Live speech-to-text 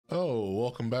Oh,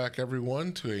 welcome back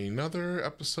everyone to another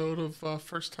episode of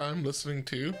First Time Listening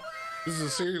To. This is a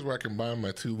series where I combine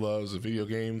my two loves of video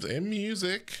games and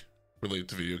music related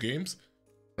to video games,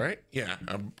 right? Yeah,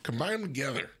 I combine them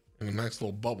together in a nice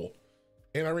little bubble.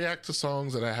 And I react to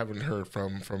songs that I haven't heard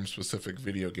from specific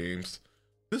video games.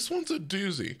 This one's a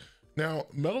doozy. Now,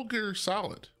 Metal Gear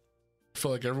Solid. I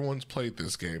feel like everyone's played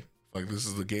this game. Like this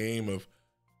is the game of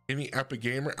any epic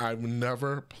gamer. I've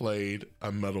never played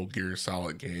a Metal Gear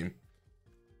Solid game,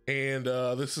 and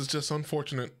this is just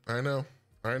unfortunate. I know.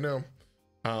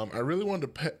 I really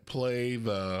wanted to play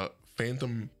the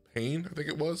Phantom Pain, I think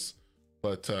it was,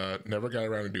 but never got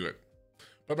around to do it.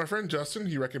 But my friend Justin,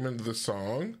 he recommended this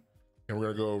song, and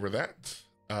we're gonna go over that.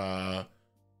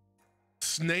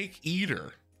 Snake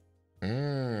Eater.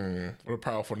 What a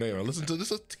powerful name. I listened to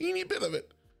just a teeny bit of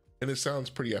it, and it sounds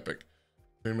pretty epic.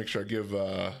 Let me make sure I give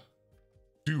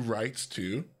due rights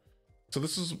to. So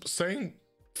this is sang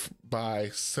by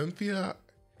Cynthia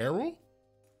Harrell.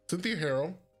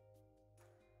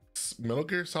 Metal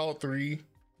Gear Solid 3.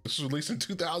 This was released in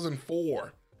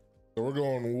 2004. So we're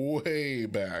going way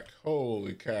back.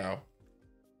 Holy cow.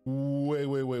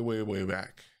 Way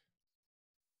back.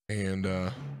 And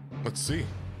let's see.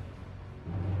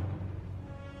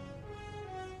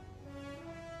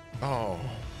 Oh.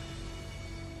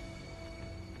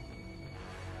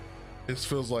 This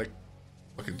feels like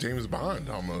a James Bond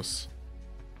almost.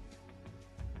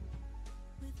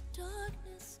 With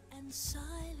darkness and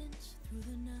silence through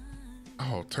the night.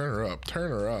 Oh, turn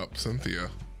her up, Cynthia.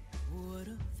 What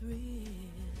a thrill.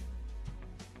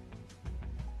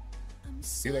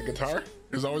 See that guitar?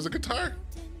 There's always a guitar.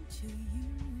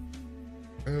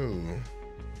 Ooh.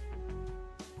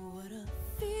 What a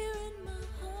fear in my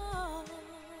heart.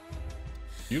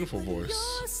 Beautiful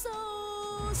voice. You're so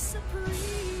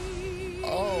supreme.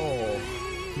 Oh,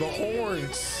 the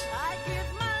horns. I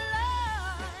give my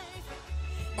life,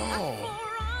 Oh, not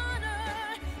for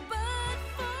honor, but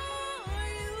for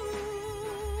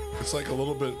you. it's like a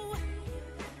little bit.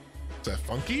 Is that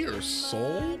funky or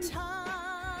soul? Oh.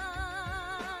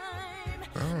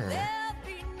 There'll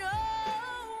be no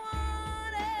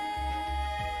one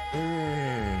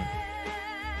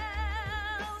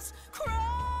else. Crime,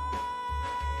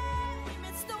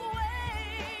 it's the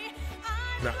way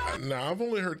Now I've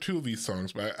only heard two of these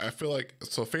songs, but I feel like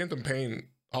Phantom Pain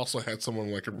also had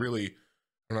someone like a really,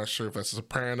 I'm not sure if that's a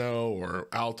soprano or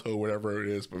alto, whatever it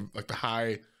is, but like the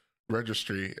high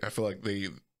registry. I feel like the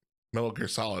Metal Gear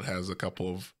Solid has a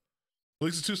couple of, at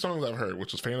least the two songs I've heard,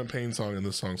 which was Phantom Pain song and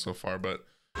this song so far, but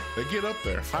they get up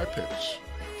there, high pitch.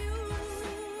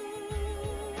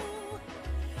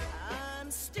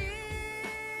 I'm still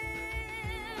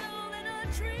in a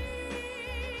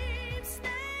dream,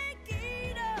 snake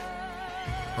eater.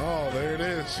 Oh, there it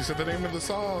is. She said the name of the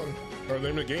song, or the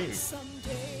name of the game.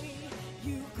 Someday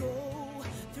you go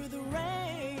through the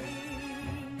rain,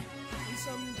 and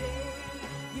someday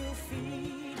you'll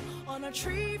feed on a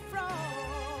tree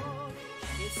frog.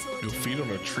 It's so You'll feed on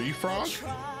a tree frog?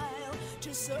 trial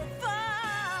to survive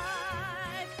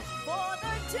for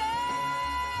the day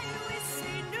we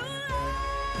see new light.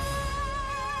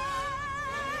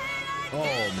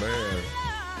 Oh, man.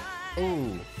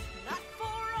 Ooh. Not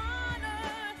for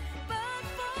honor, but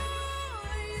for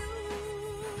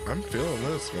you. I'm feeling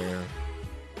this, man.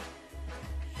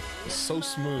 It's so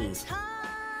smooth. Time,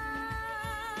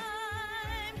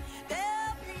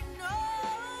 there'll be no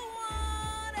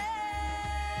one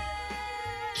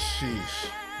Sheesh.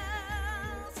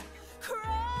 else. Crime,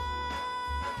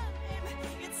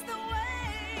 it's the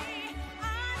way I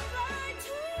lie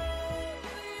to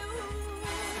you.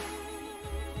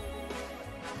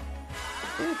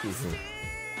 I'm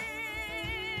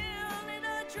still in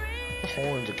a dream. The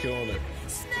horns are killing it.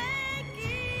 Snake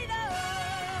eater.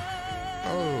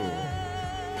 Oh.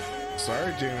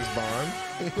 Sorry, James Bond.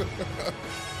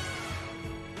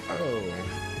 Oh.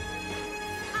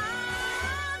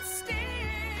 I'm still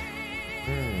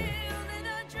in a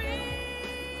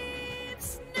dream.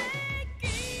 Snake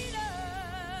eater.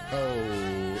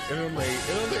 Oh. Innovate.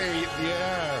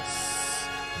 Yes.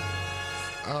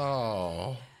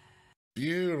 Oh.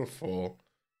 Beautiful.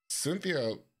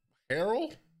 Cynthia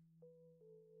Harrell?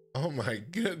 Oh my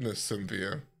goodness,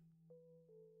 Cynthia.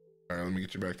 All right, let me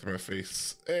get you back to my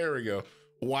face. There we go.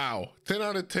 Wow. 10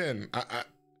 out of 10.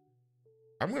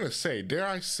 I'm going to say, dare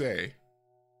I say,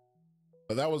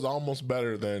 but that was almost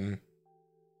better than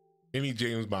any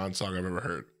James Bond song I've ever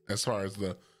heard as far as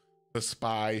the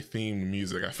spy themed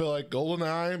music. I feel like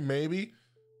GoldenEye, maybe,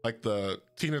 like the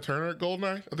Tina Turner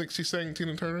GoldenEye. I think she sang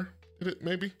Tina Turner. Did it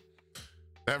maybe?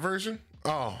 That version?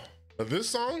 Oh, but this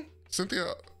song,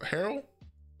 Cynthia Harrell,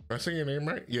 I saying your name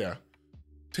right? Yeah.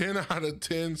 10 out of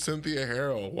 10, Cynthia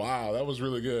Harrell. Wow, that was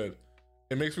really good.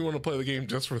 It makes me want to play the game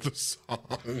just for the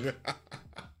song.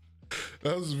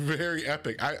 That was very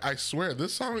epic. I swear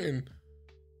this song in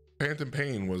Phantom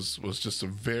Pain was just a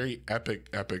very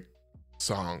epic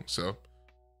song. So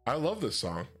I love this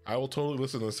song. I will totally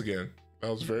listen to this again.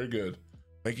 That was very good.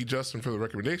 Thank you, Justin, for the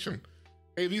recommendation.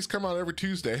 Hey, these come out every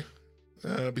Tuesday,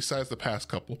 besides the past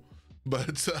couple.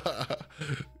 But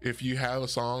if you have a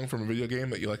song from a video game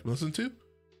that you like to listen to,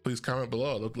 please comment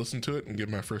below. I'd love to listen to it and give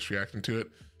my first reaction to it.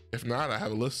 If not, I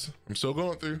have a list I'm still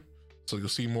going through, so you'll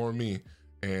see more of me.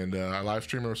 And I live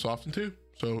stream every so often too,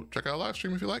 so check out a live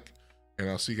stream if you like, and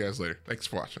I'll see you guys later. Thanks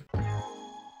for watching.